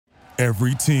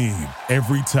Every team,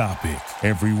 every topic,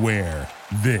 everywhere.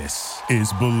 This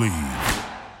is Believe.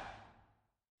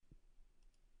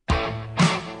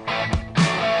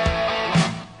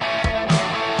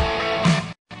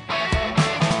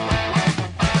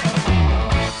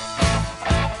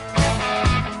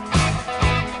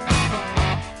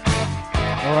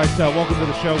 Welcome to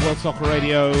the show, World Soccer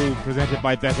Radio, presented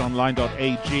by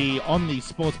BetOnline.ag on the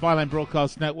Sports Byline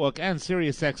Broadcast Network and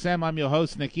SiriusXM. I'm your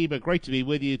host, Nick Eber. Great to be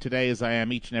with you today, as I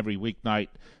am each and every weeknight,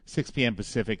 6 p.m.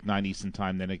 Pacific, 9 Eastern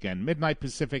Time, then again midnight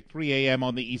Pacific, 3 a.m.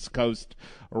 on the East Coast,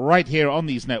 right here on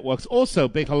these networks. Also,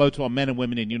 big hello to our men and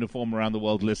women in uniform around the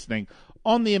world listening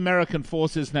on the American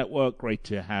Forces Network. Great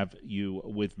to have you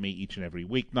with me each and every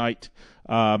weeknight.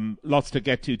 Lots to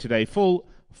get to today. Full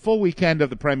weekend of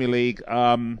the Premier League.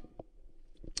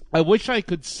 I wish I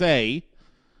could say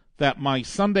that my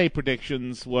Sunday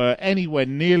predictions were anywhere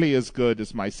nearly as good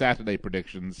as my Saturday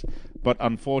predictions, but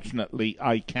unfortunately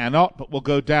I cannot. But we'll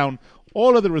go down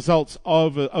all of the results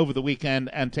over the weekend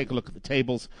and take a look at the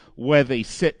tables where they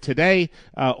sit today.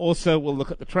 Also, we'll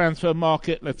look at the transfer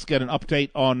market. Let's get an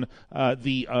update on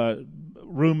the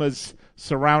rumors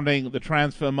surrounding the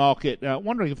transfer market.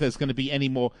 Wondering if there's going to be any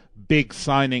more big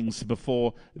signings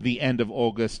before the end of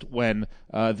August when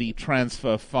the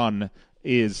transfer fun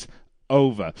is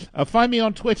over. Find me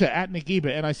on Twitter at Nickgeber,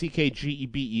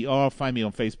 Nickgeber. Find me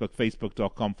on Facebook,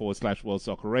 facebook.com/World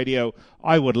Soccer Radio.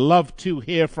 I would love to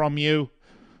hear from you.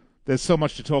 There's so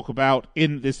much to talk about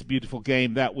in this beautiful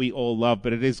game that we all love,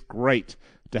 but it is great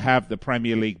to have the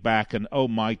Premier League back, and oh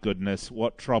my goodness,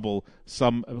 what trouble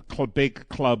some big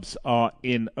clubs are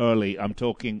in early. I'm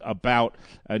talking about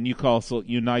Newcastle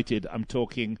United. I'm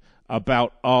talking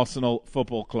about Arsenal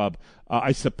Football Club.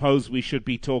 I suppose we should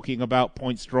be talking about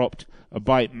points dropped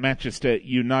by Manchester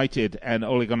United and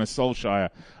Ole Gunnar Solskjaer.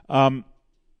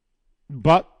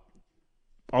 But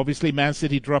obviously Man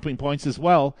City dropping points as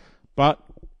well. But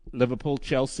Liverpool,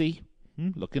 Chelsea,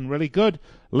 looking really good.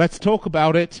 Let's talk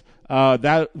about it.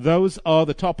 Those are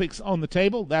the topics on the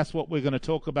table. That's what we're going to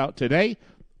talk about today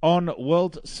on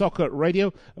World Soccer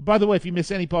Radio. By the way, if you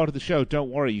miss any part of the show, don't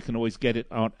worry. You can always get it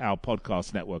on our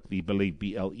podcast network, the Believe,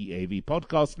 BLEAV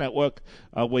podcast network,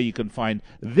 where you can find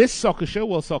this soccer show,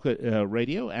 World Soccer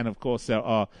Radio. And, of course, there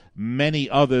are many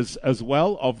others as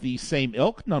well of the same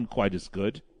ilk. None quite as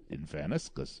good, in fairness,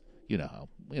 because you know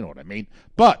what I mean.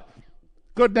 But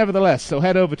good nevertheless. So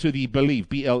head over to the Believe,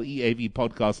 BLEAV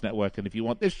podcast network. And if you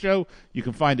want this show, you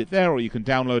can find it there, or you can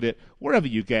download it wherever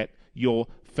you get your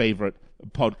favorite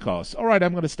podcasts. All right,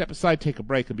 I'm going to step aside, take a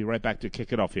break, and be right back to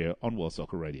kick it off here on World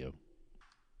Soccer Radio.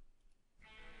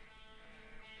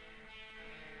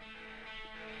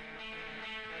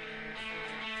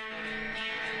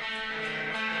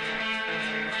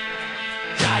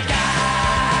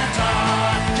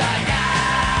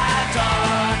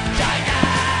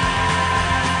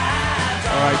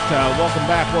 Welcome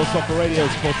back, World Soccer Radio,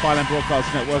 Sports Byline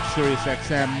Broadcast Network,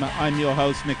 SiriusXM. I'm your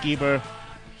host, Nick Eber.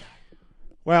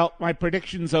 Well, my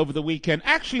predictions over the weekend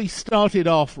actually started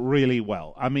off really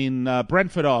well. I mean,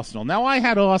 Brentford-Arsenal. Now, I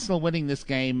had Arsenal winning this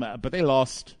game, but they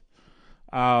lost.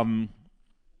 We're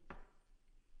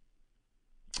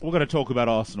going to talk about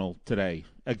Arsenal today,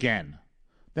 again.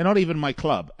 They're not even my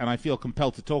club, and I feel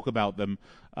compelled to talk about them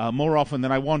more often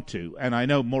than I want to, and I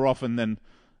know more often than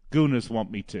Gooners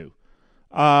want me to.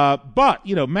 But,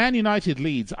 Man United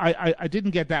Leeds, I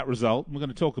didn't get that result. We're going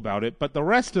to talk about it. But the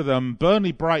rest of them,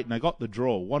 Burnley, Brighton, I got the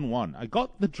draw, 1-1. I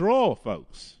got the draw,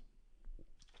 folks.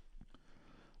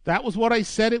 That was what I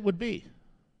said it would be.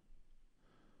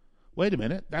 Wait a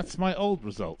minute. That's my old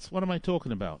results. What am I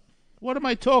talking about?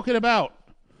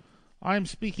 I'm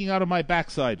speaking out of my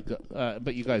backside,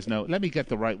 but you guys know. Let me get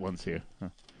the right ones here,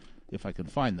 if I can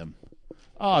find them.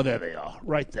 Oh, there they are,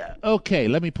 right there. Okay,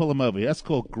 let me pull them over here. That's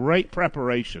called great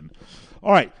preparation.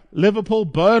 All right,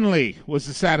 Liverpool-Burnley was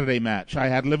the Saturday match. I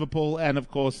had Liverpool, and, of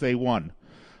course, they won.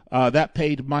 That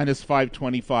paid minus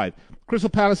 525. Crystal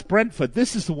Palace-Brentford,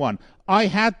 this is the one. I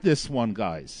had this one,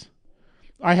 guys.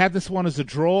 I had this one as a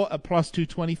draw at plus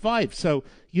 225. So,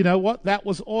 you know what? That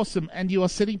was awesome, and you are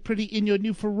sitting pretty in your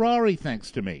new Ferrari,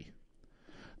 thanks to me.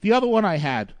 The other one I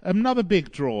had, another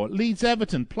big draw,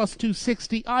 Leeds-Everton, plus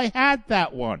 260. I had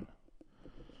that one.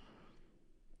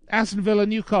 Aston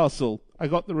Villa-Newcastle, I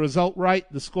got the result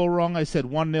right, the score wrong. I said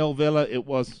 1-0 Villa, it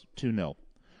was 2-0.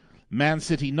 Man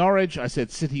City-Norwich, I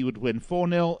said City would win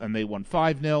 4-0, and they won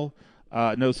 5-0.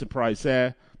 No surprise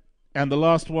there. And the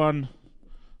last one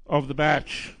of the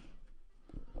batch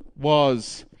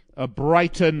was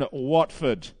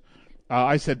Brighton-Watford.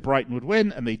 I said Brighton would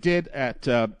win, and they did at...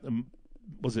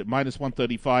 was it minus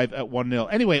 135 at 1-0?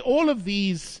 Anyway, all of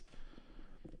these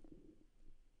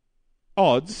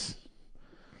odds,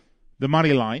 the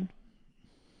money line,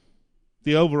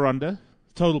 the over-under,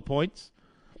 total points,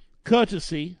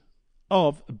 courtesy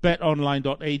of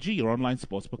BetOnline.ag, your online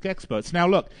sportsbook experts. Now,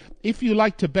 look, if you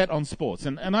like to bet on sports,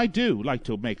 and I do like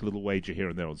to make a little wager here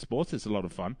and there on sports, it's a lot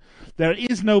of fun, there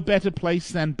is no better place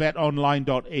than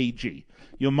BetOnline.ag.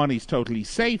 Your money's totally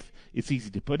safe, it's easy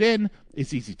to put in,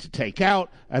 it's easy to take out,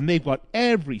 and they've got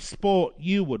every sport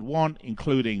you would want,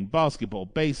 including basketball,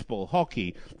 baseball,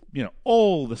 hockey,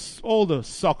 all the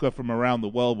soccer from around the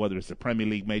world, whether it's the Premier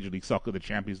League, Major League Soccer, the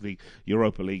Champions League,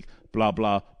 Europa League, blah,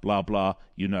 blah, blah, blah.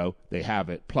 They have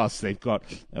it. Plus, they've got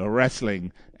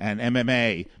wrestling and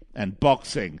MMA and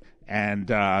boxing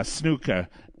and snooker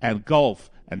and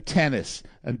golf and tennis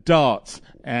and darts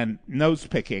and nose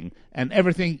picking and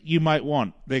everything you might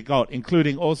want. They got,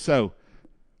 including also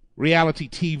reality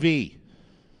TV,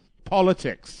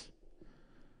 politics.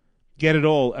 Get it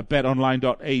all at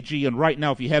betonline.ag. And right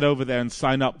now, if you head over there and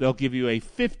sign up, they'll give you a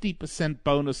 50%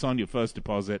 bonus on your first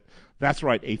deposit. That's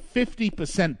right, a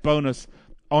 50% bonus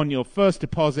on your first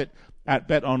deposit at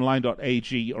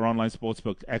betonline.ag, your online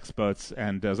sportsbook experts.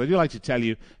 And as I do like to tell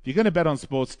you, if you're going to bet on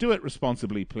sports, do it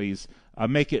responsibly, please.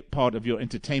 Make it part of your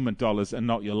entertainment dollars and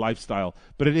not your lifestyle.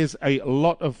 But it is a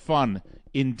lot of fun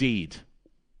indeed.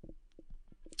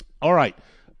 All right,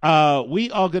 we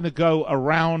are going to go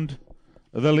around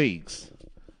the leagues,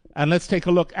 and let's take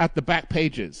a look at the back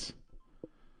pages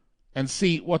and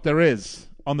see what there is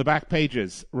on the back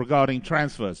pages regarding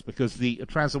transfers, because the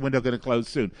transfer window is going to close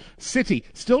soon. City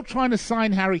still trying to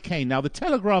sign Harry Kane. Now, the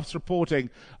Telegraph's reporting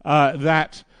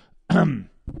that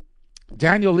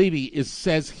Daniel Levy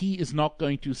says he is not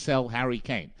going to sell Harry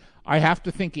Kane. I have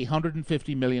to think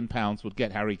 £150 million would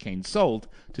get Harry Kane sold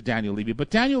to Daniel Levy, but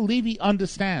Daniel Levy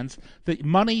understands that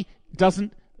money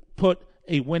doesn't put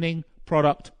a winning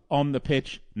product on the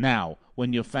pitch now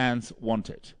when your fans want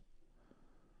it.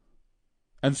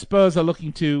 And Spurs are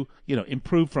looking to,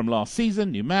 improve from last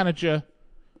season, new manager.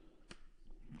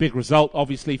 Big result,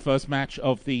 obviously, first match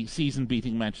of the season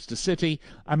beating Manchester City.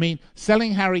 I mean,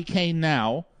 selling Harry Kane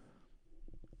now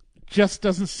just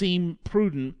doesn't seem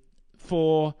prudent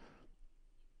for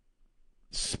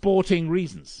sporting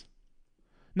reasons.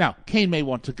 Now, Kane may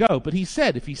want to go, but he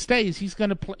said if he stays, he's going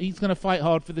to fight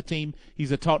hard for the team.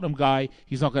 He's a Tottenham guy.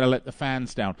 He's not going to let the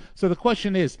fans down. So the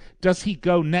question is, does he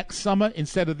go next summer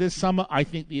instead of this summer? I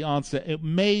think the answer, it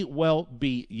may well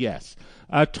be yes.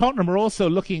 Tottenham are also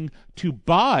looking to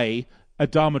buy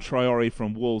Adama Traore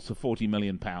from Wolves for £40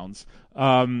 million.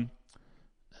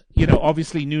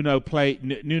 Obviously Nuno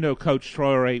coached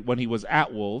Traore when he was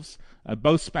at Wolves,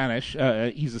 both Spanish.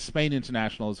 He's a Spain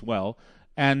international as well.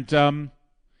 And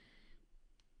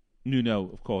Nuno,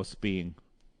 of course, being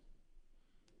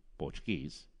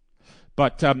Portuguese.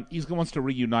 But he wants to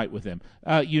reunite with him.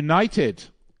 United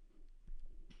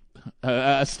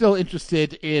are still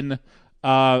interested in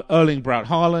Erling Braut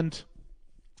Haaland.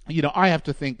 I have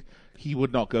to think he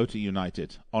would not go to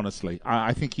United, honestly.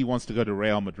 I think he wants to go to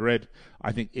Real Madrid.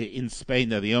 I think in Spain,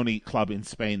 they're the only club in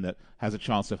Spain that has a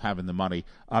chance of having the money.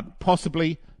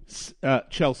 Possibly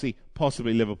Chelsea,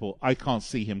 possibly Liverpool. I can't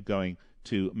see him going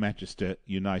to Manchester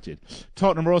United.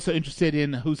 Tottenham are also interested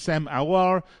in Houssem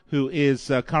Aouar, who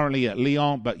is currently at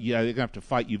Lyon, but they're going to have to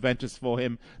fight Juventus for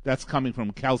him. That's coming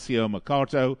from Calcio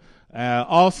Mercato.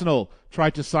 Arsenal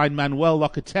tried to sign Manuel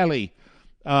Locatelli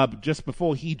just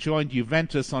before he joined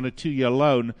Juventus on a 2-year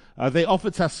loan. They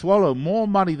offered Sassuolo more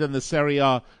money than the Serie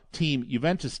A team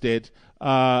Juventus did,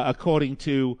 according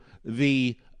to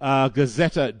the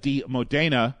Gazzetta di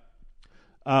Modena.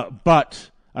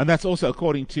 And that's also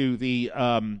according to the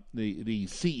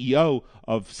CEO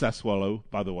of Sassuolo,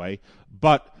 by the way.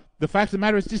 But the fact of the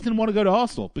matter is, just didn't want to go to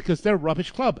Arsenal because they're a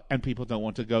rubbish club and people don't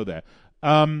want to go there.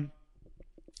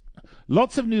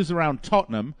 Lots of news around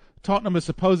Tottenham. Tottenham is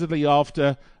supposedly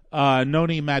after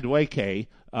Noni Madueke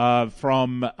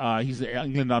from he's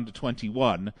England under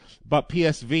 21, but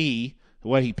PSV,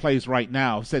 where he plays right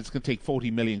now, said it's going to take 40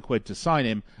 million quid to sign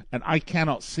him, and I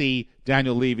cannot see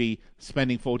Daniel Levy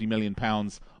spending 40 million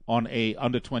pounds on a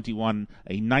under 21,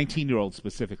 a 19-year-old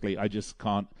specifically. I just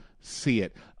can't see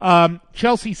it.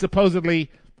 Chelsea supposedly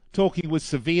talking with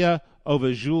Sevilla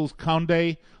over Jules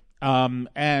Koundé,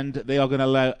 and they are going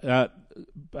to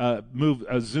move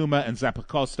Zuma and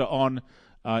Zappacosta on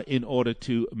in order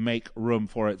to make room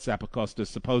for it. Zappacosta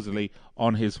supposedly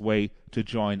on his way to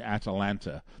join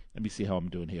Atalanta. Let me see how I'm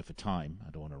doing here for time. I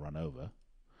don't want to run over.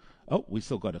 Oh, we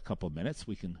still got a couple of minutes.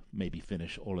 We can maybe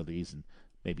finish all of these and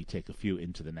maybe take a few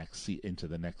into the next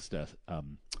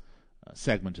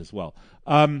segment as well.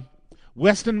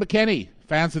 Weston McKennie,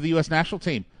 fans of the U.S. national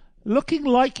team, looking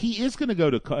like he is going to go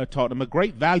to Tottenham. A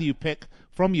great value pick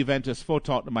from Juventus for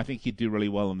Tottenham. I think he'd do really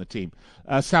well on the team.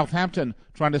 Southampton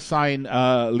trying to sign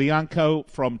Lianco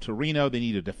from Torino. They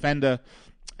need a defender,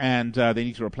 and they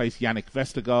need to replace Yannick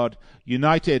Vestergaard.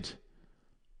 United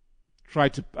try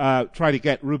to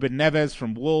get Ruben Neves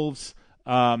from Wolves,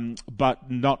 but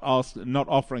not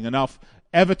offering enough.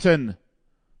 Everton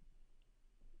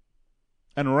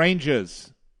and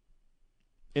Rangers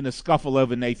in a scuffle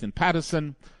over Nathan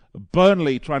Patterson.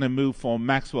 Burnley trying to move for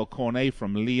Maxwell Cornet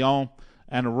from Lyon.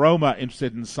 And Roma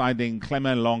interested in signing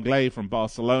Clement Lenglet from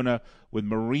Barcelona, with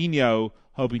Mourinho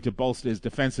hoping to bolster his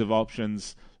defensive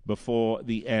options before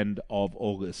the end of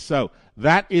August. So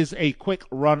that is a quick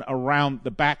run around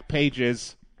the back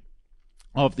pages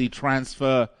of the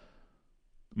transfer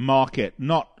market.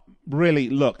 Not really,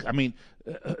 look, I mean,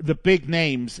 the big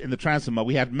names in the transfer market,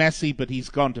 we had Messi, but he's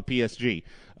gone to PSG.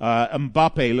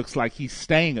 Mbappe looks like he's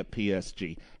staying at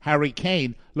PSG. Harry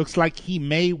Kane looks like he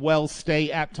may well stay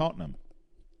at Tottenham.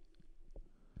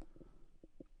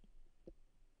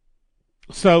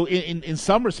 So in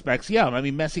some respects, yeah, I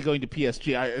mean, Messi going to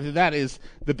PSG, that is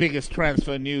the biggest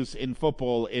transfer news in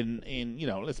football in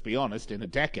let's be honest, in a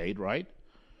decade, right?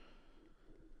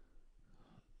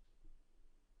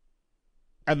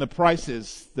 And the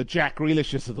prices, the Jack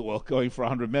Grealishes of the world going for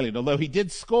 100 million, although he did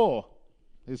score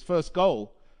his first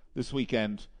goal this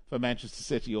weekend for Manchester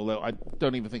City, although I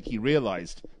don't even think he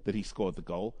realized that he scored the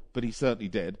goal, but he certainly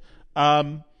did.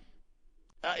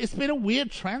 It's been a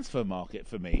weird transfer market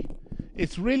for me.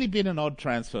 It's really been an odd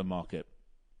transfer market.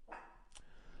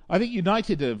 I think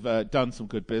United have done some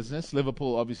good business.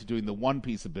 Liverpool obviously doing the one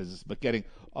piece of business, but getting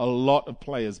a lot of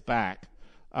players back.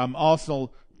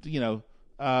 Arsenal,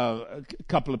 a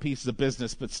couple of pieces of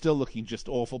business, but still looking just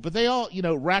awful. But they are,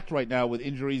 racked right now with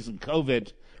injuries and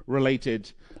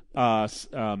COVID-related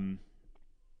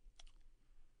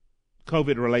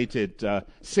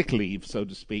sick leave, so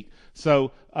to speak.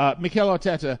 So Mikel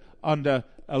Arteta under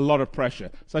a lot of pressure.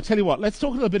 So I tell you what, let's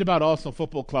talk a little bit about Arsenal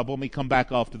Football Club when we come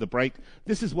back after the break.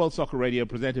 This is World Soccer Radio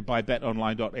presented by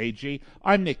BetOnline.ag.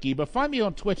 I'm Nick Geber. Find me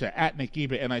on Twitter at Nick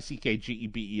Geber,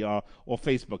 NickGeber, or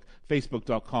Facebook,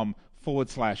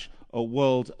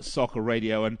 facebook.com/World Soccer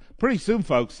Radio. And pretty soon,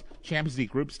 folks, Champions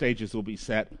League group stages will be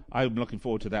set. I'm looking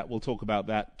forward to that. We'll talk about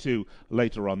that, too,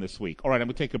 later on this week. All right, I'm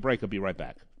going to take a break. I'll be right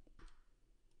back.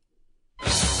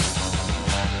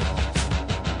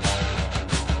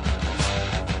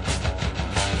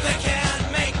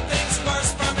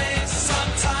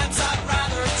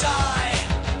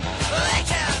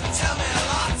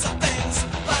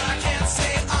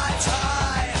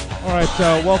 All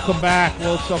right, welcome back.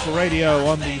 World Soccer Radio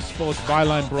on the Sports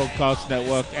Byline Broadcast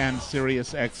Network and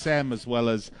Sirius XM, as well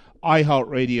as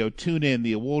iHeartRadio, TuneIn,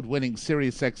 the award-winning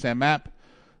Sirius XM app.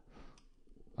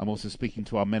 I'm also speaking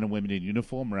to our men and women in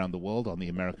uniform around the world on the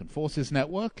American Forces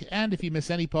Network. And if you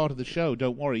miss any part of the show,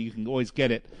 don't worry, you can always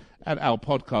get it at our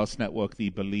podcast network, the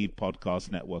Believe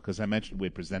Podcast Network. As I mentioned,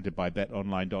 we're presented by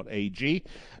BetOnline.ag.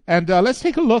 And let's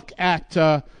take a look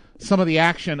at some of the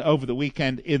action over the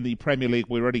weekend in the Premier League.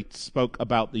 We already spoke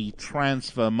about the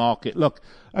transfer market. Look,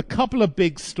 a couple of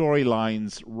big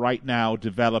storylines right now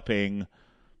developing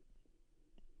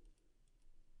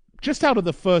just out of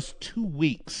the first 2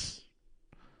 weeks,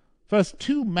 first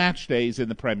 2 match days in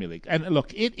the Premier League. And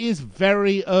look, it is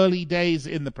very early days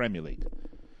in the Premier League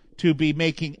to be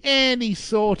making any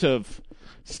sort of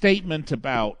statement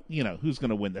about who's going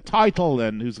to win the title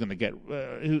and who's going to get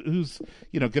who's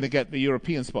going to get the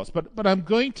European spots. But I'm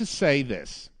going to say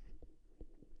this: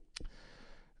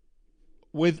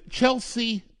 with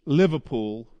Chelsea,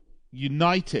 Liverpool,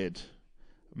 United,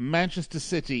 Manchester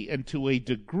City, and to a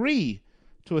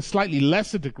slightly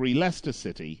lesser degree, Leicester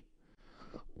City,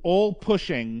 all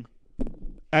pushing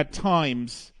at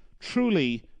times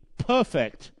truly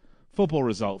perfect football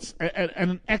results and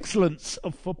an excellence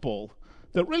of football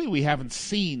that really we haven't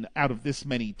seen out of this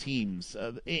many teams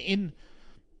I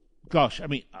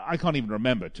can't even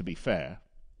remember, to be fair.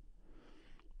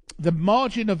 The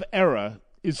margin of error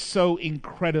is so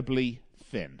incredibly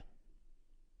thin.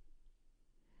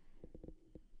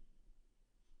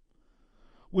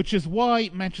 Which is why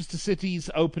Manchester City's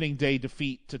opening day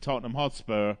defeat to Tottenham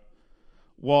Hotspur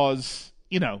was,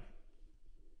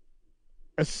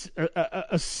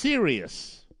 a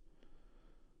serious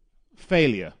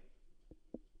failure.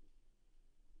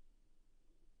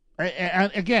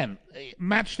 And again,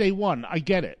 match day 1, I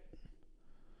get it.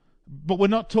 But we're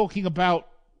not talking about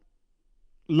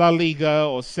La Liga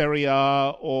or Serie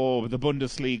A or the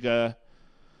Bundesliga.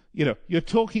 You're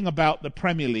talking about the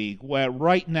Premier League, where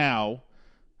right now,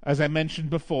 as I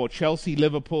mentioned before, Chelsea,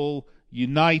 Liverpool,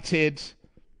 United,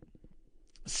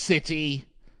 City,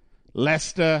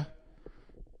 Leicester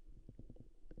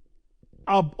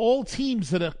are all teams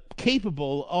that are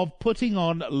capable of putting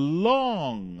on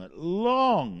long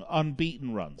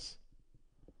unbeaten runs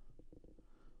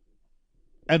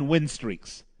and win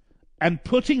streaks and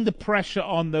putting the pressure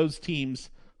on those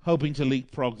teams, hoping to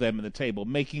leapfrog them in the table,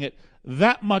 making it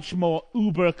that much more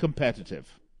uber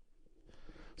competitive.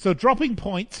 So dropping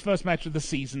points first match of the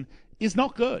season is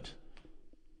not good.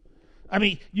 I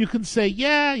mean, you can say,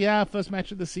 yeah, first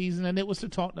match of the season, and it was to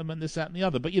Tottenham and this, that, and the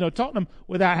other. But, Tottenham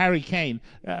without Harry Kane,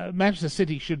 Manchester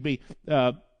City should be,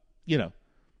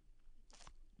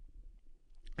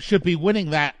 should be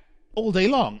winning that all day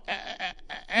long.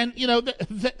 And,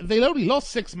 they only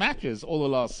lost 6 matches all the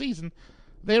last season.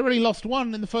 They already lost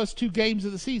 1 in the first 2 games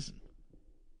of the season.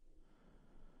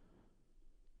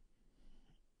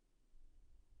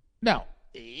 Now,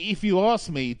 if you ask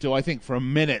me, do I think for a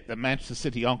minute that Manchester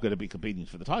City aren't going to be competing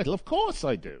for the title? Of course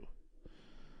I do.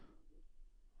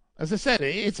 As I said,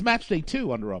 it's match day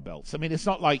 2 under our belts. I mean, it's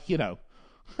not like, we're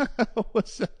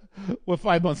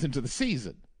 5 months into the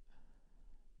season.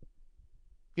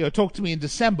 Talk to me in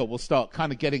December, we'll start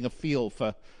kind of getting a feel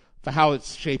for how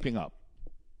it's shaping up.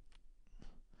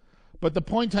 But the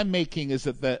point I'm making is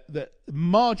that the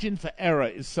margin for error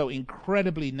is so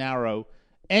incredibly narrow.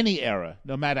 Any error,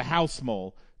 no matter how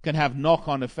small, can have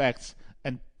knock-on effects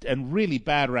and really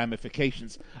bad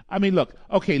ramifications. I mean, look,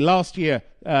 okay, last year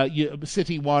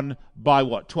City won by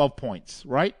 12 points,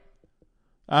 right?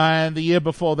 And the year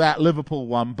before that, Liverpool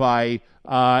won by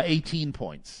 18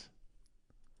 points.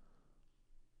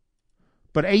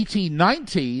 But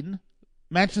 18-19,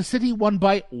 Manchester City won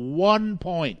by 1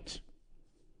 point.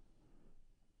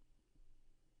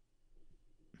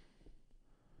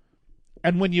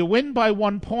 And when you win by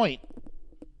 1 point,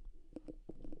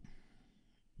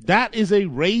 that is a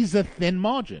razor-thin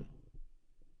margin.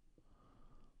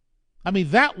 I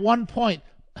mean, that 1 point,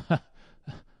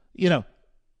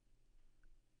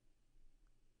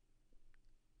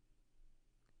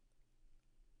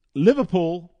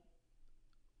 Liverpool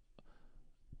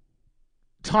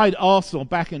tied Arsenal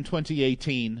back in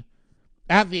 2018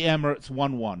 at the Emirates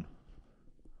 1-1.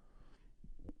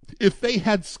 If they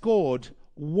had scored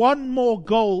 1 more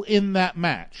goal in that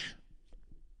match,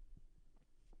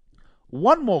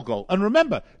 1 more goal, and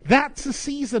remember, that's a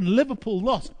season Liverpool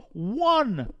lost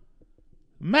 1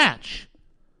 match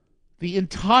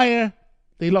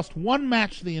they lost 1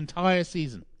 match the entire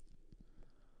season.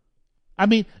 I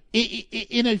mean,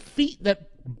 in a feat that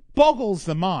boggles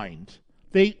the mind,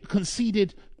 they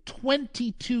conceded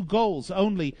 22 goals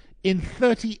only in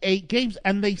 38 games,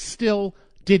 and they still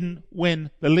didn't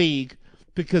win the league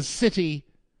because City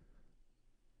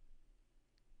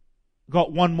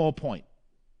got 1 more point.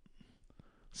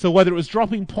 So whether it was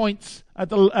dropping points at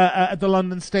the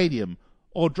London Stadium,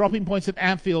 or dropping points at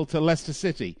Anfield to Leicester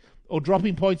City, or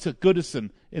dropping points at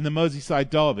Goodison in the Merseyside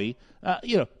derby,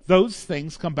 those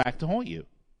things come back to haunt you.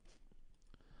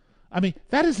 I mean,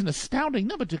 that is an astounding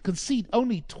number to concede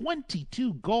only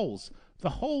 22 goals the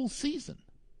whole season.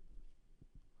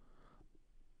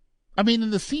 I mean,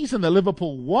 in the season that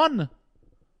Liverpool won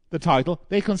the title,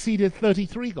 they conceded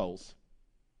 33 goals.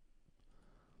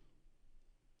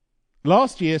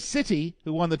 Last year, City,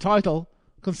 who won the title,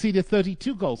 conceded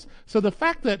 32 goals. So the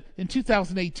fact that in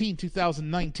 2018,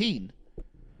 2019,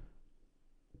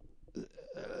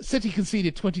 City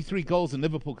conceded 23 goals and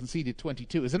Liverpool conceded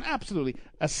 22 is an absolutely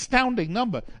astounding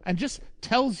number, and just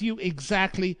tells you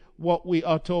exactly what we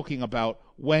are talking about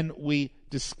when we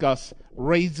discuss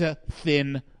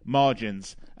razor-thin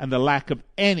margins and the lack of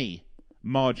any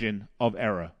margin of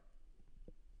error.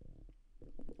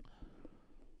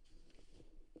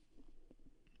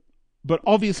 But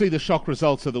obviously the shock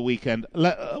results of the weekend,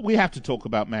 we have to talk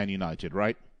about Man United,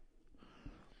 right?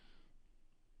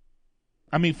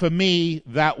 I mean, for me,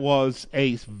 that was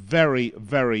a very,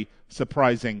 very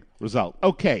surprising result.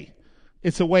 Okay,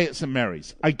 it's away at St.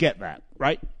 Mary's. I get that,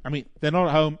 right? I mean, they're not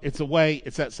at home. It's away.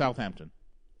 It's at Southampton.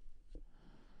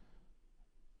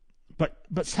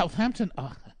 But Southampton,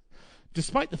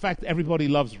 despite the fact that everybody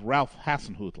loves Ralph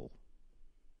Hasenhüttl,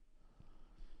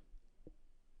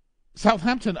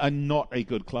 Southampton are not a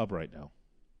good club right now.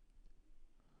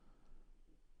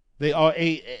 They are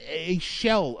a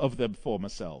shell of their former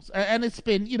selves. And it's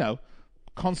been,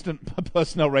 constant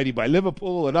personnel raiding by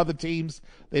Liverpool and other teams.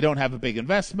 They don't have a big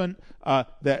investment.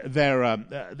 They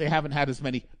haven't had as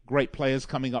many great players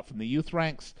coming up from the youth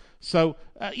ranks. So,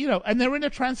 and they're in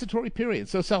a transitory period.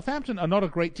 So Southampton are not a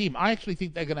great team. I actually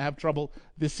think they're going to have trouble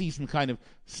this season kind of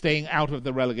staying out of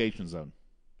the relegation zone.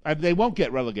 And they won't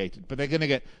get relegated, but they're going to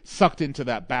get sucked into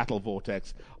that battle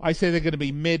vortex. I say they're going to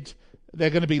be they're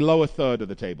going to be lower third of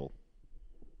the table.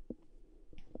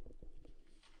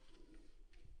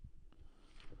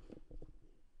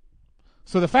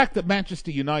 So the fact that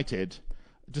Manchester United,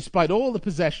 despite all the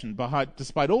possession,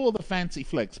 despite all the fancy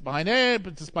flicks,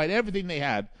 despite everything they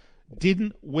had,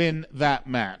 didn't win that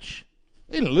match.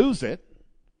 They didn't lose it.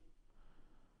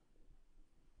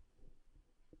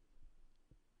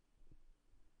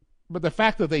 But the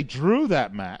fact that they drew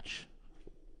that match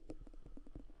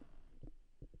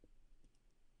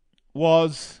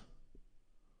was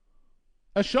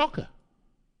a shocker.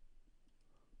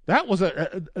 That was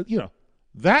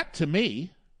that to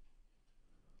me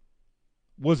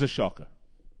was a shocker.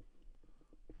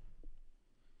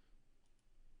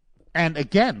 And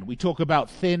again, we talk about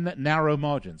thin, narrow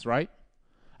margins, right?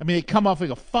 I mean, they come off like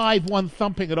a 5-1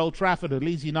 thumping at Old Trafford at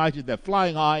Leeds United. They're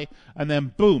flying high, and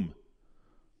then boom,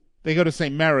 they go to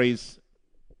St. Mary's,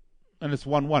 and it's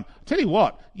 1-1. I'll tell you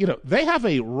what, they have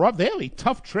a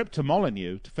tough trip to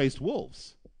Molineux to face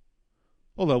Wolves.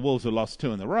 Although Wolves have lost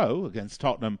 2 in a row against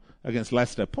Tottenham, against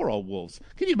Leicester. Poor old Wolves.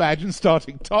 Can you imagine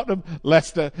starting Tottenham,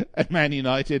 Leicester, and Man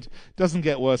United? Doesn't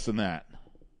get worse than that.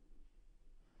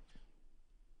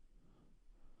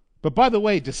 But by the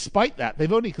way, despite that,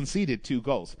 they've only conceded 2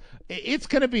 goals. It's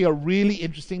going to be a really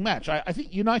interesting match. I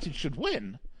think United should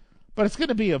win, but it's going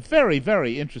to be a very,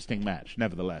 very interesting match,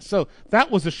 nevertheless. So that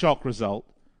was a shock result.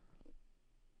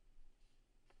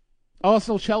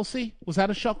 Arsenal-Chelsea, was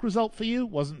that a shock result for you?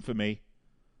 Wasn't for me.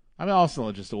 I mean, Arsenal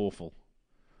are just awful.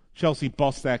 Chelsea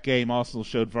bossed that game. Arsenal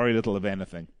showed very little of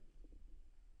anything.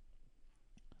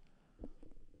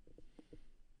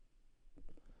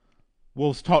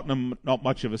 Wolves-Tottenham, not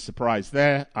much of a surprise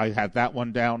there. I had that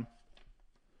one down.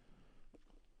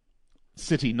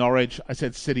 City-Norwich, I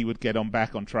said City would get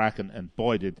back on track, and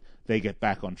boy, did they get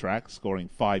back on track, scoring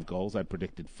 5 goals. I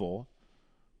predicted 4.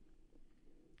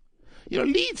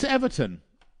 Leeds-Everton,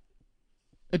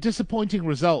 a disappointing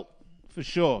result, for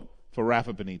sure, for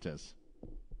Rafa Benitez.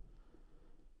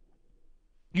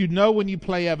 When you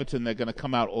play Everton, they're going to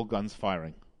come out all guns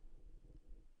firing.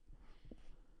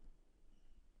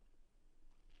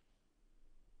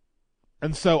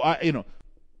 And so,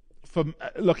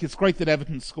 look, it's great that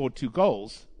Everton scored 2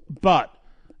 goals, but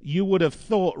you would have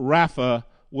thought Rafa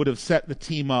would have set the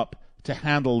team up to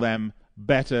handle them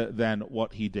better than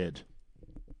what he did,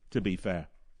 to be fair.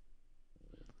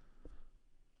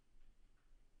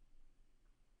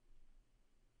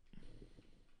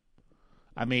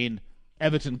 I mean,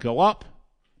 Everton go up,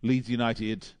 Leeds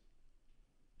United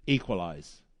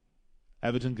equalize.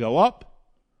 Everton go up,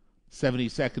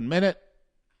 72nd minute,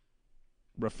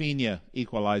 Rafinha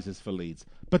equalizes for Leeds.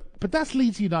 But that's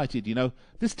Leeds United,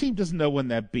 This team doesn't know when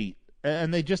they're beat,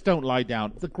 and they just don't lie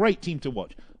down. It's a great team to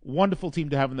watch. Wonderful team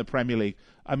to have in the Premier League.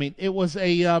 I mean, it was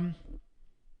a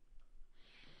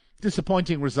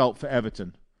disappointing result for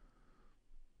Everton.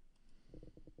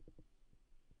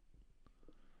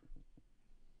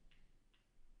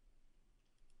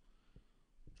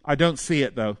 I don't see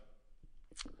it, though.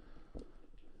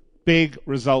 Big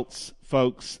results,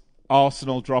 folks.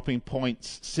 Arsenal dropping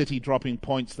points, City dropping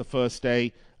points the first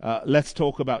day. Let's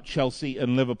talk about Chelsea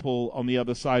and Liverpool on the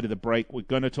other side of the break. We're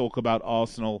going to talk about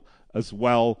Arsenal as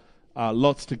well.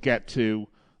 Lots to get to.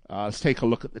 Let's take a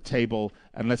look at the table,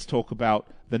 and let's talk about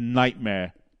the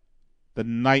nightmare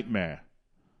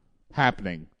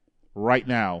happening right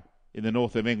now in the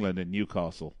north of England in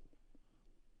Newcastle.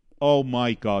 Oh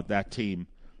my God, that team.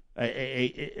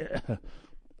 They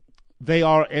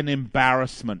are an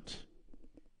embarrassment.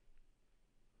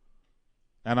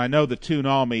 And I know the Toon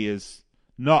Army is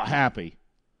not happy.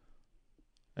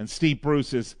 And Steve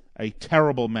Bruce is a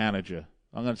terrible manager.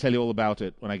 I'm going to tell you all about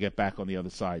it when I get back on the other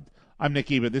side. I'm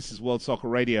Nick Ebert. This is World Soccer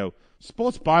Radio,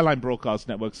 Sports Byline Broadcast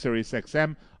Network, Sirius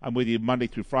XM. I'm with you Monday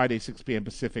through Friday, 6 p.m.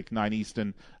 Pacific, 9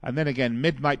 Eastern. And then again,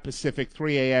 midnight Pacific,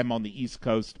 3 a.m. on the East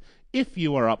Coast, if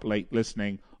you are up late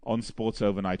listening on Sports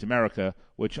Overnight America,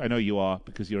 which I know you are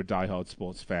because you're a diehard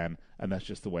sports fan, and that's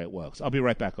just the way it works. I'll be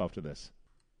right back after this.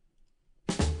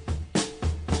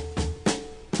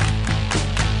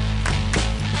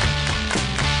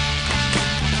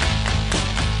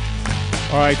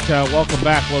 All right, welcome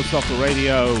back, World Soccer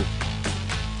Radio,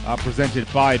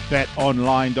 presented by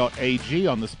BetOnline.ag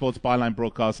on the Sports Byline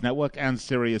Broadcast Network and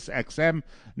Sirius XM.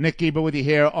 Nick Ebert with you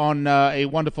here on a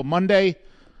wonderful Monday.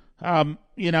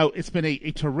 It's been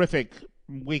a terrific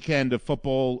weekend of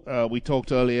football. We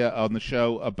talked earlier on the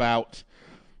show about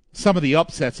some of the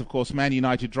upsets, of course, Man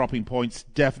United dropping points,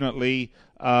 definitely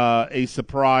a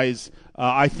surprise.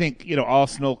 I think,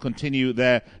 Arsenal continue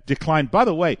their decline. By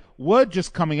the way, word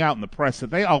just coming out in the press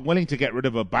that they are willing to get rid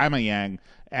of Aubameyang.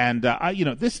 And,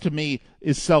 this to me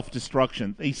is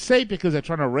self-destruction. They say because they're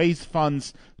trying to raise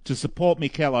funds to support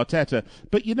Mikel Arteta.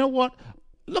 But you know what?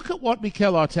 Look at what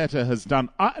Mikel Arteta has done.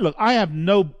 I have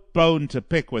no bone to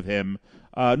pick with him,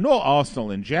 nor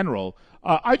Arsenal in general.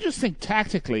 I just think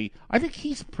tactically, I think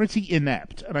he's pretty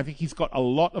inept, and I think he's got a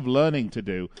lot of learning to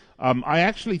do. I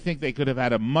actually think they could have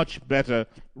had a much better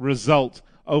result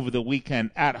over the weekend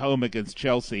at home against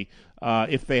Chelsea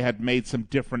if they had made some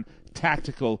different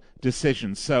tactical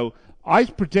decisions. So I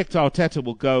predict Arteta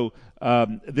will go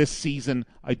this season.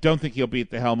 I don't think he'll be at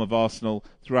the helm of Arsenal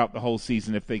throughout the whole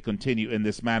season if they continue in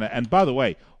this manner. And by the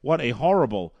way, what a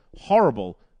horrible,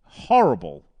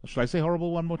 should I say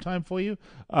horrible one more time for you?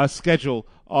 Schedule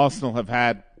Arsenal have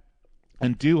had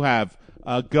and do have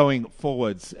going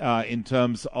forwards in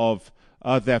terms of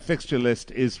their fixture list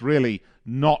is really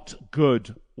not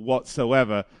good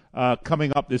whatsoever.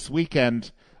 Coming up this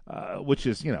weekend, which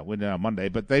is, we're now Monday,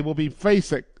 but they will be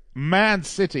facing Man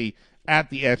City at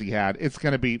the Etihad. It's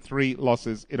going to be 3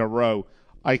 losses in a row,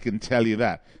 I can tell you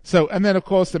that. So, and then, of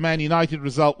course, the Man United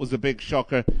result was a big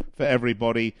shocker for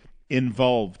everybody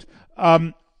involved.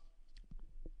 Where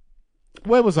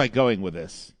was I going with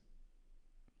this?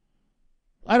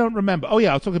 I don't remember. Oh,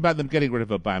 yeah, I was talking about them getting rid of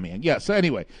Aubameyang. Yeah, so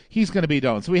anyway, he's going to be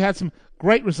done. So we had some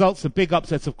great results, some big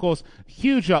upsets, of course.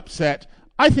 Huge upset,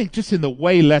 I think, just in the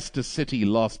way Leicester City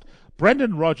lost.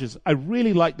 Brendan Rodgers, I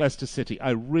really like Leicester City.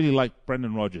 I really like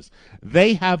Brendan Rodgers.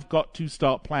 They have got to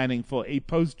start planning for a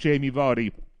post-Jamie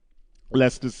Vardy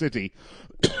Leicester City.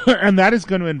 And that is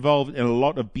going to involve a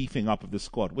lot of beefing up of the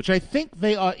squad, which I think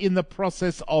they are in the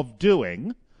process of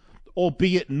doing,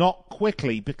 albeit not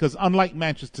quickly, because unlike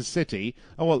Manchester City,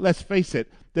 well, let's face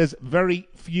it, there's very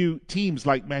few teams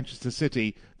like Manchester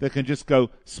City that can just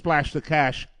go splash the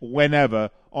cash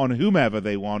whenever on whomever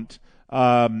they want,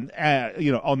 on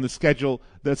the schedule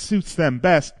that suits them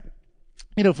best.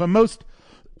 For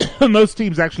most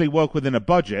teams actually work within a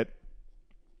budget,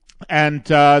 and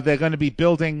they're going to be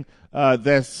building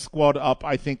their squad up,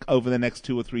 I think, over the next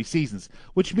 2 or 3 seasons,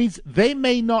 which means they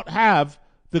may not have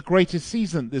the greatest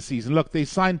season this season. Look, they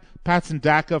signed Patson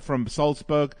Daka from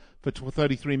Salzburg for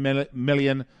 33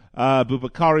 million,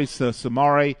 Boubakary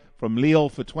Soumaré from Lille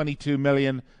for 22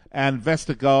 million, and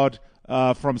Vestergaard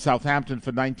from Southampton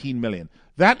for 19 million.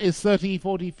 That is 30,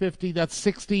 40, 50, that's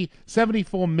 60,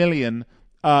 74 million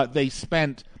they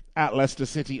spent at Leicester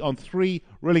City on 3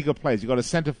 really good players. You've got a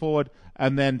centre forward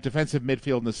and then defensive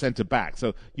midfield and a centre back.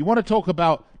 So you want to talk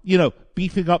about,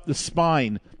 beefing up the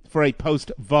spine for a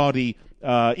post-Vardy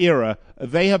era.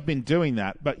 They have been doing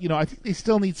that, but I think they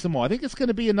still need some more. I think it's going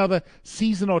to be another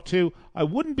season or 2. I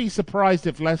wouldn't be surprised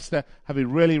if Leicester have a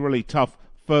really, really tough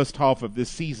first half of this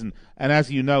season. And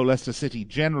as you know, Leicester City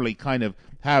generally kind of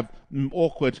have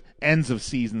awkward ends of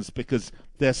seasons because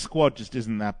their squad just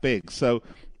isn't that big. So,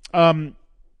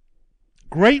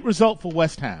 great result for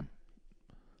West Ham.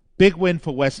 Big win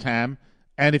for West Ham.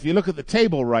 And if you look at the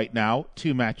table right now,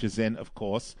 2 matches in, of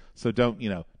course, so don't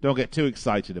get too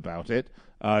excited about it,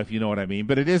 if you know what I mean.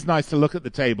 But it is nice to look at the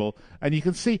table, and you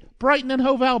can see Brighton and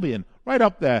Hove Albion right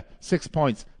up there, 6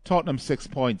 points. Tottenham, 6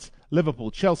 points.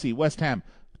 Liverpool, Chelsea, West Ham,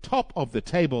 top of the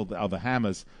table are the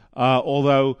Hammers,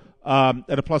 although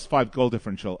at a +5 goal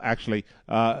differential, actually.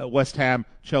 West Ham,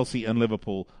 Chelsea, and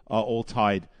Liverpool are all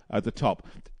tied at the top.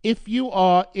 If you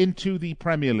are into the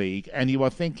Premier League and you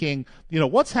are thinking,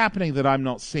 what's happening that I'm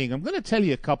not seeing, I'm going to tell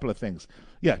you a couple of things.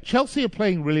 Yeah, Chelsea are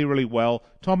playing really, really well.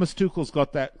 Thomas Tuchel's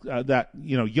got that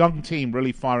young team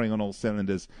really firing on all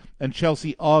cylinders, and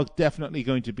Chelsea are definitely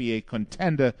going to be a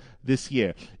contender this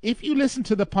year. If you listen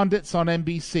to the pundits on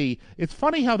NBC, it's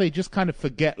funny how they just kind of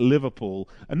forget Liverpool.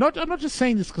 And I'm not just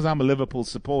saying this because I'm a Liverpool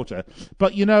supporter,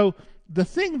 but the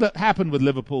thing that happened with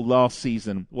Liverpool last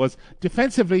season was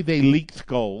defensively they leaked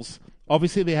goals.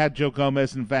 Obviously they had Joe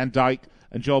Gomez and Van Dijk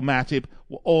and Joel Matip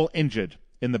were all injured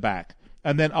in the back.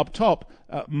 And then up top,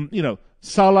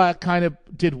 Salah kind of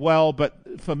did well,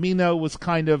 but Firmino was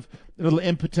kind of a little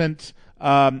impotent.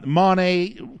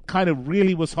 Mane kind of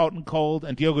really was hot and cold,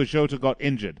 and Diogo Jota got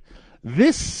injured.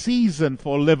 This season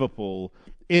for Liverpool,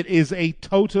 it is a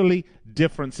totally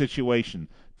different situation.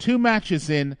 2 matches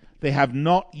in, they have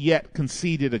not yet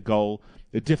conceded a goal.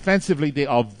 Defensively, they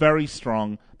are very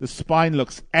strong. The spine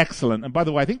looks excellent. And by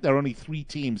the way, I think there are only 3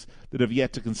 teams that have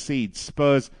yet to concede: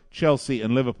 Spurs, Chelsea,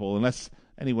 and Liverpool, unless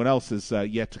anyone else has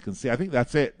yet to concede. I think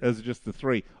that's it. Those are just the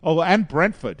 3. Oh, and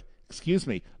Brentford. Excuse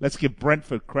me. Let's give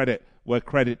Brentford credit where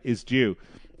credit is due.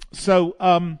 So,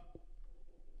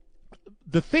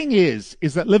 the thing is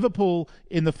that Liverpool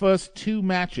in the first two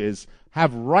matches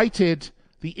have righted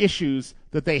the issues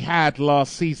that they had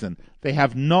last season. They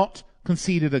have not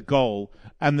conceded a goal,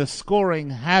 and the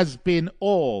scoring has been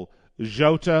all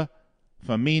Jota,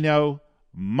 Firmino,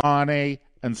 Mane,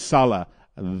 and Salah.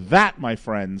 That, my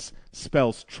friends,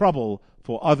 spells trouble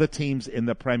for other teams in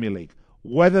the Premier League.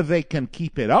 Whether they can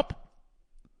keep it up,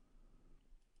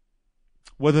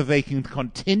 whether they can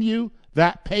continue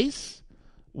that pace,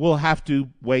 we'll have to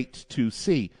wait to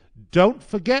see. Don't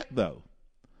forget, though,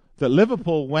 that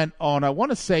Liverpool went on, I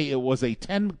want to say it was a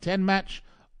 10-match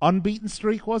unbeaten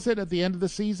streak, was it, at the end of the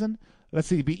season? Let's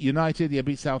see, you beat United, you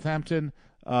beat Southampton,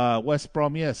 West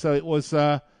Brom, yeah. So it was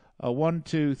 1,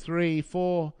 2, 3,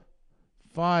 4,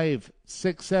 5,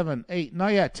 6, 7, 8,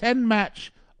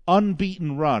 10-match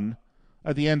unbeaten run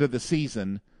at the end of the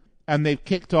season. And they've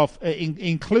kicked off,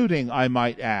 including, I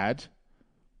might add,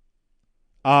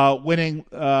 winning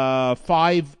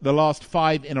the last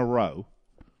 5 in a row.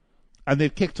 And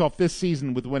they've kicked off this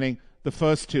season with winning the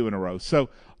first 2 in a row. So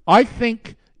I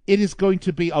think it is going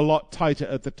to be a lot tighter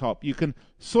at the top. You can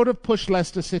sort of push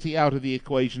Leicester City out of the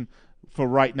equation for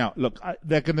right now. Look,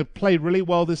 they're going to play really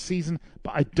well this season,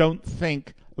 but I don't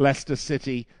think Leicester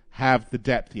City have the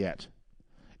depth yet.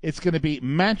 It's going to be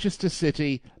Manchester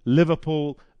City,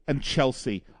 Liverpool, and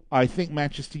Chelsea. I think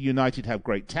Manchester United have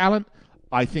great talent.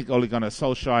 I think Ole Gunnar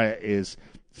Solskjaer is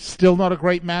still not a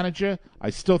great manager. I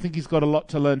still think he's got a lot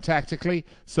to learn tactically.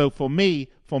 So for me,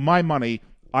 for my money,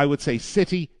 I would say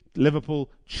City, Liverpool,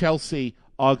 Chelsea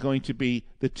are going to be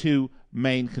the 2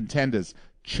 main contenders.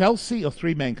 Chelsea, or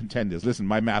 3 main contenders. Listen,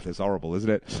 my math is horrible, isn't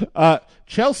it?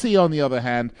 Chelsea, on the other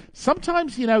hand,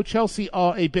 sometimes, Chelsea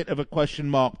are a bit of a question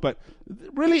mark, but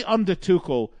really under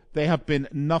Tuchel, they have been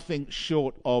nothing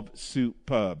short of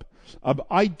superb.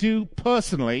 I do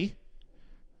personally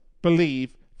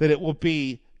believe that it will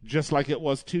be just like it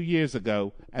was 2 years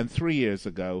ago and 3 years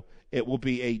ago. It will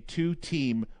be a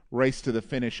 2-team race to the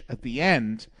finish at the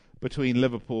end between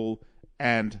Liverpool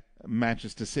and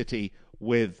Manchester City,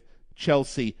 with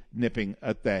Chelsea nipping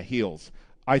at their heels.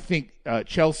 I think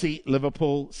Chelsea,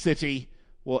 Liverpool, City,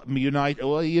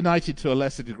 United to a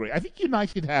lesser degree. I think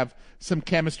United have some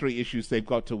chemistry issues they've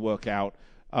got to work out.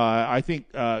 I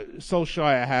think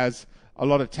Solskjaer has a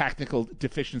lot of tactical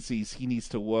deficiencies he needs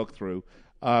to work through.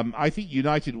 I think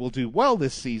United will do well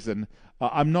this season.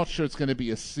 I'm not sure it's going to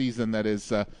be a season that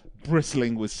is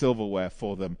bristling with silverware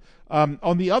for them.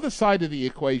 On the other side of the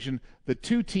equation, the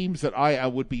 2 teams that I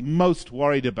would be most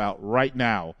worried about right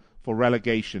now for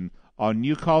relegation are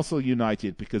Newcastle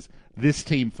United, because this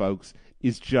team, folks,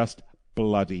 is just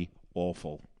bloody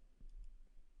awful.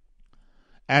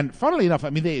 And funnily enough,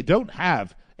 they don't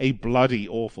have a bloody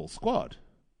awful squad,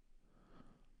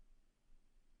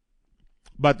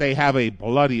 but they have a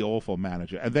bloody awful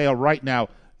manager, and they are right now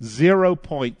 0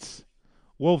 points.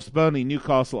 Wolves, Burnley,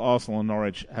 Newcastle, Arsenal, and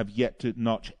Norwich have yet to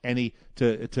notch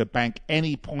to bank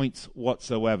any points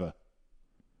whatsoever.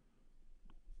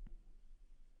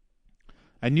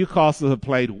 And Newcastle have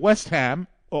played West Ham,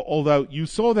 although you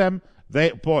saw them,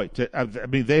 they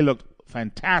looked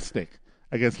fantastic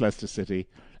against Leicester City,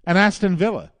 and Aston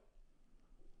Villa,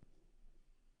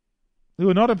 who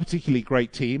are not a particularly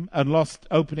great team and lost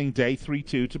opening day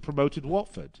 3-2 to promoted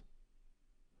Watford.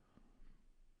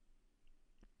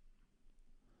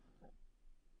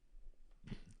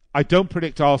 I don't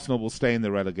predict Arsenal will stay in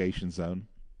the relegation zone.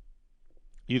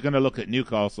 You're going to look at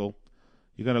Newcastle.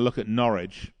 You're going to look at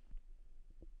Norwich.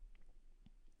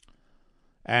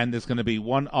 And there's going to be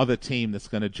one other team that's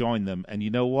going to join them. And you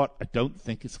know what? I don't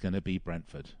think it's going to be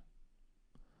Brentford.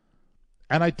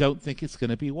 And I don't think it's going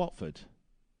to be Watford.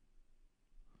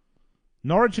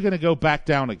 Norwich are going to go back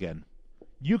down again.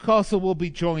 Newcastle will be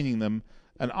joining them.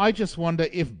 And I just wonder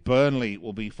if Burnley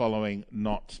will be following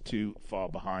not too far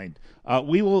behind.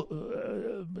 We will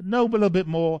know a little bit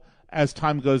more as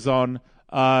time goes on.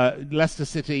 Leicester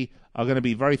City are going to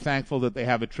be very thankful that they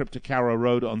have a trip to Carrow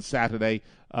Road on Saturday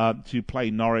to play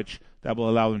Norwich. That will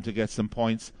allow them to get some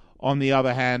points. On the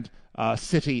other hand,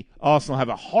 Arsenal have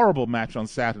a horrible match on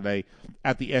Saturday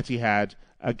at the Etihad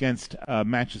against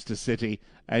Manchester City.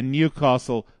 And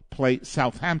Newcastle play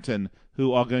Southampton,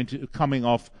 who are coming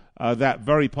off that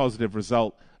very positive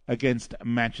result against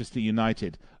Manchester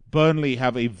United. Burnley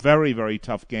have a very, very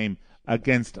tough game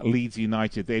against Leeds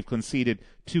United. They've conceded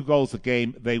 2 goals a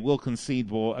game. They will concede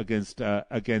more against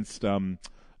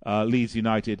Leeds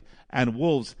United. And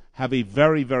Wolves have a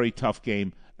very, very tough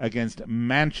game against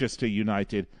Manchester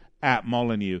United at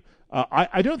Molineux.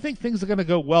 I don't think things are going to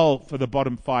go well for the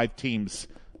bottom 5 teams,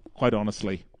 quite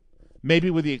honestly.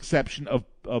 Maybe with the exception of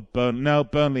Burnley. No,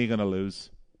 Burnley are going to lose.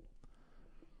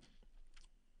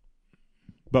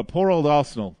 But poor old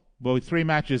Arsenal, well, 3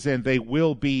 matches in, they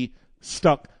will be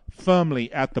stuck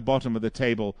firmly at the bottom of the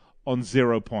table on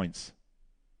 0 points.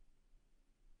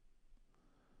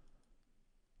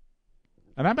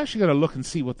 And I'm actually going to look and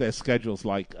see what their schedule's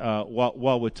like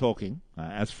while we're talking,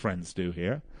 as friends do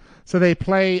here. So they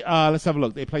play, let's have a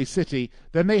look. They play City.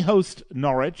 Then they host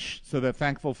Norwich, so they're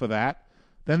thankful for that.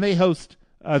 Then they host,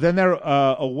 then they're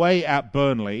away at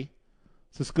Burnley.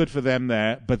 So it's good for them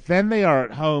there. But then they are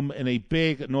at home in a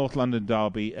big North London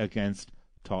derby against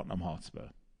Tottenham Hotspur.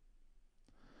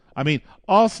 I mean,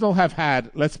 Arsenal have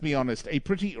had, let's be honest, a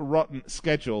pretty rotten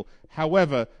schedule.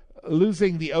 However,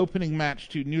 losing the opening match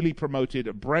to newly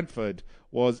promoted Brentford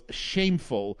was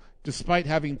shameful, despite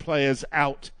having players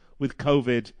out with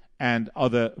COVID and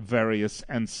other various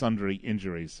and sundry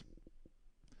injuries.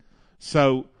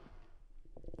 So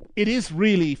it is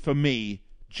really, for me,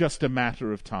 just a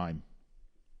matter of time.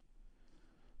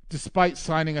 Despite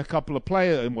signing a couple of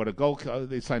players, and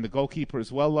they signed a goalkeeper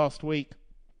as well last week,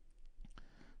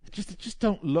 they just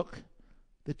don't look,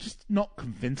 they're just not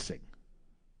convincing.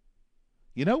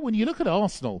 You know, when you look at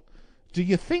Arsenal, do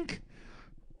you think,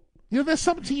 there's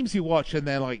some teams you watch and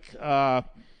they're like,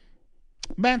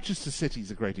 Manchester City's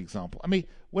a great example. I mean,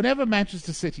 whenever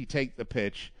Manchester City take the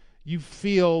pitch, you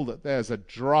feel that there's a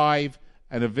drive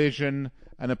and a vision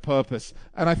and a purpose.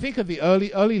 And I think of the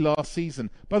early last season.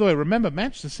 By the way, remember,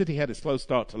 Manchester City had a slow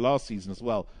start to last season as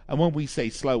well. And when we say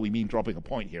slow, we mean dropping a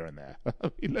point here and there.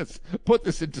 I mean, let's put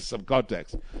this into some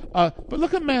context. But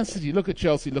look at Man City, look at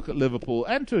Chelsea, look at Liverpool,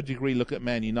 and to a degree, look at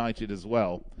Man United as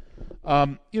well.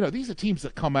 These are teams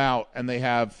that come out and they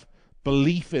have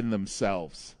belief in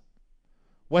themselves.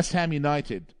 West Ham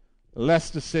United,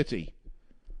 Leicester City.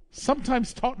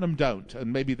 Sometimes Tottenham don't,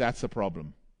 and maybe that's a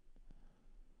problem.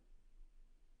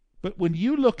 But when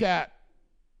you look at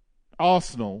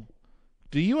Arsenal,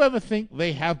 do you ever think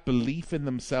they have belief in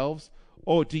themselves?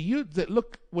 Or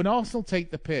when Arsenal take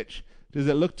the pitch, does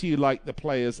it look to you like the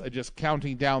players are just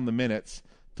counting down the minutes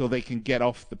till they can get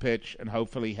off the pitch and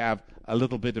hopefully have a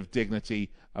little bit of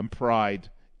dignity and pride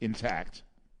intact?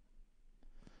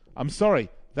 I'm sorry,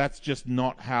 that's just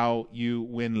not how you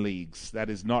win leagues.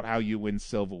 That is not how you win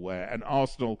silverware. And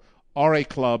Arsenal are a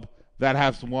club that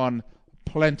has won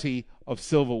plenty of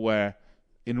silverware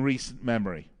in recent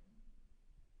memory.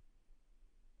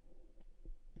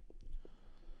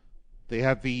 They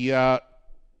had the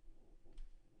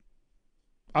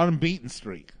unbeaten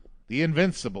streak, the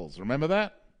Invincibles. Remember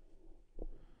that?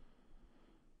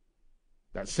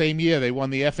 That same year they won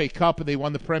the FA Cup and they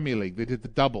won the Premier League. They did the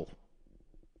double.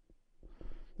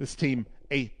 This team,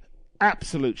 a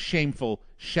absolute shameful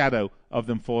shadow of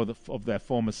them of their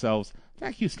former selves.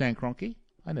 Thank you, Stan Kroenke.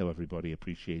 I know everybody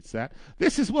appreciates that.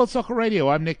 This is World Soccer Radio.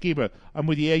 I'm Nick Geber. I'm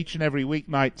with you each and every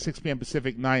weeknight, 6 p.m.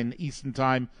 Pacific, 9 Eastern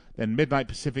Time, then midnight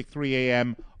Pacific, 3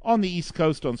 a.m. on the East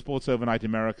Coast on Sports Overnight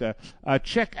America.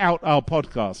 Check out our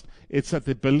podcast. It's at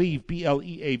the Believe,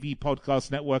 B-L-E-A-V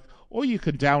Podcast Network, or you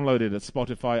can download it at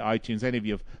Spotify, iTunes, any of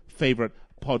your favorite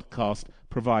podcast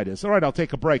providers. All right, I'll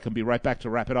take a break and be right back to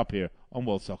wrap it up here on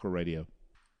World Soccer Radio.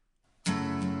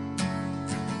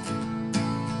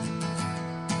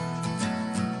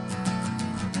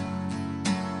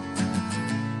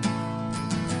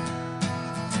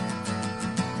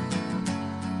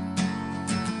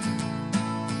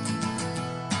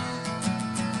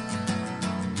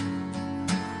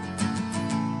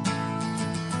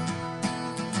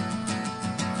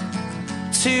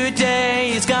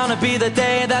 Today is gonna be the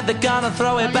day that they're gonna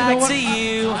throw it back to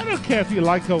you. I don't care if you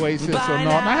like Oasis or not. And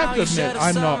I have to admit,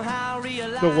 I'm not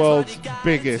the world's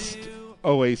biggest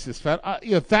Oasis fan.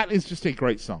 That is just a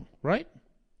great song, right?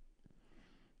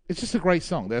 It's just a great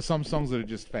song. There are some songs that are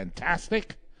just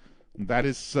fantastic. That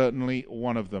is certainly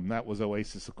one of them. That was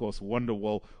Oasis, of course,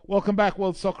 Wonderwall. Welcome back,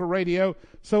 World Soccer Radio.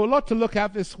 So a lot to look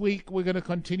at this week. We're going to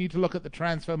continue to look at the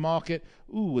transfer market.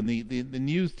 Ooh, and the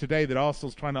news today that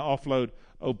Arsenal's trying to offload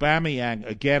Aubameyang,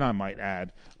 again I might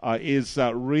add, is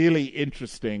really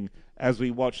interesting as we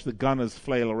watch the Gunners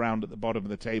flail around at the bottom of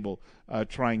the table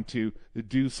trying to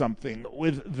do something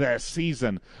with their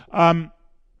season.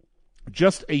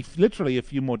 Just literally a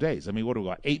few more days. I mean, what do we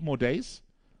got? 8 more days?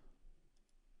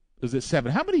 Is it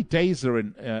 7? How many days are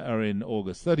in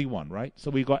August? 31, right?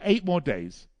 So we've got 8 more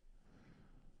days.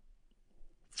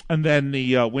 And then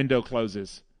the window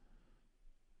closes.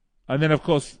 And then, of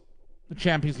course, the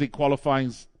Champions League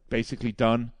qualifying's basically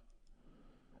done.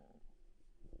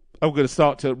 And we're going to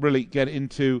start to really get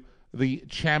into the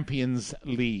Champions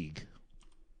League.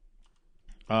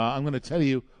 I'm going to tell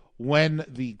you when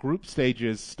the group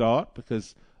stages start,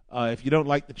 because if you don't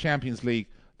like the Champions League,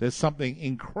 there's something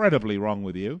incredibly wrong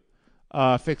with you.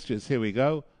 Fixtures, here we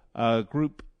go.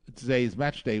 Group today's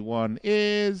match day 1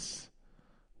 is...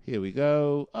 Here we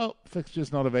go. Oh,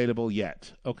 fixture's not available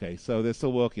yet. Okay, so they're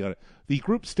still working on it. The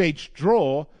group stage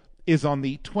draw is on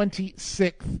the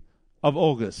 26th of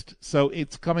August. So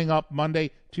it's coming up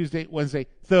Monday, Tuesday, Wednesday,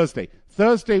 Thursday.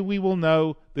 Thursday we will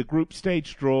know the group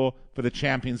stage draw for the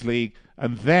Champions League.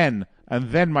 And then,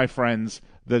 my friends,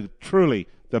 truly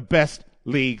the best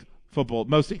league football,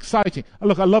 most exciting.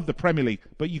 Look, I love the Premier League,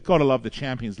 but you've got to love the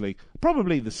Champions League.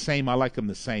 Probably the same. I like them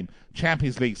the same.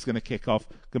 Champions League's going to kick off.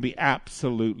 Going to be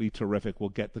absolutely terrific. We'll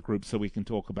get the group so we can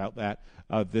talk about that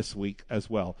this week as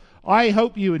well. I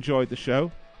hope you enjoyed the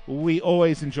show. We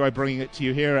always enjoy bringing it to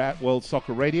you here at World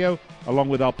Soccer Radio, along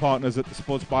with our partners at the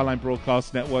Sports Byline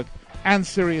Broadcast Network and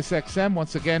SiriusXM.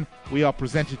 Once again, we are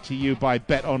presented to you by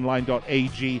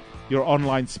BetOnline.ag, your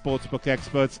online sportsbook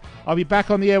experts. I'll be back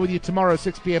on the air with you tomorrow,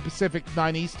 6 p.m. Pacific,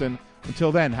 9 Eastern.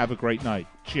 Until then, have a great night.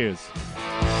 Cheers.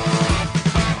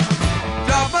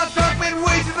 Drop my truck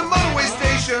midway to the motorway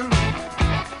station.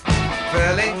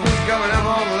 Fairlane was coming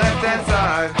up on the left-hand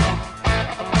side.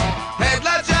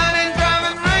 Headlight shining,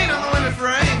 driving rain on the window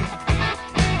frame.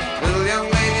 Little young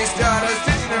lady started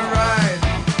stitching her ride.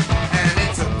 And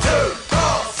it's a 2,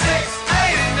 4, 6,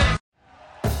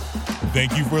 8.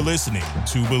 Thank you for listening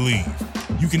to Believe.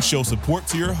 You can show support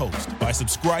to your host by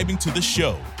subscribing to the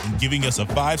show and giving us a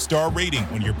 5-star rating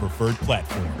on your preferred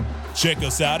platform. Check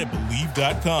us out at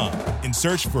Believe.com and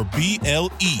search for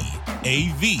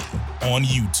BLEAV on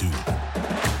YouTube.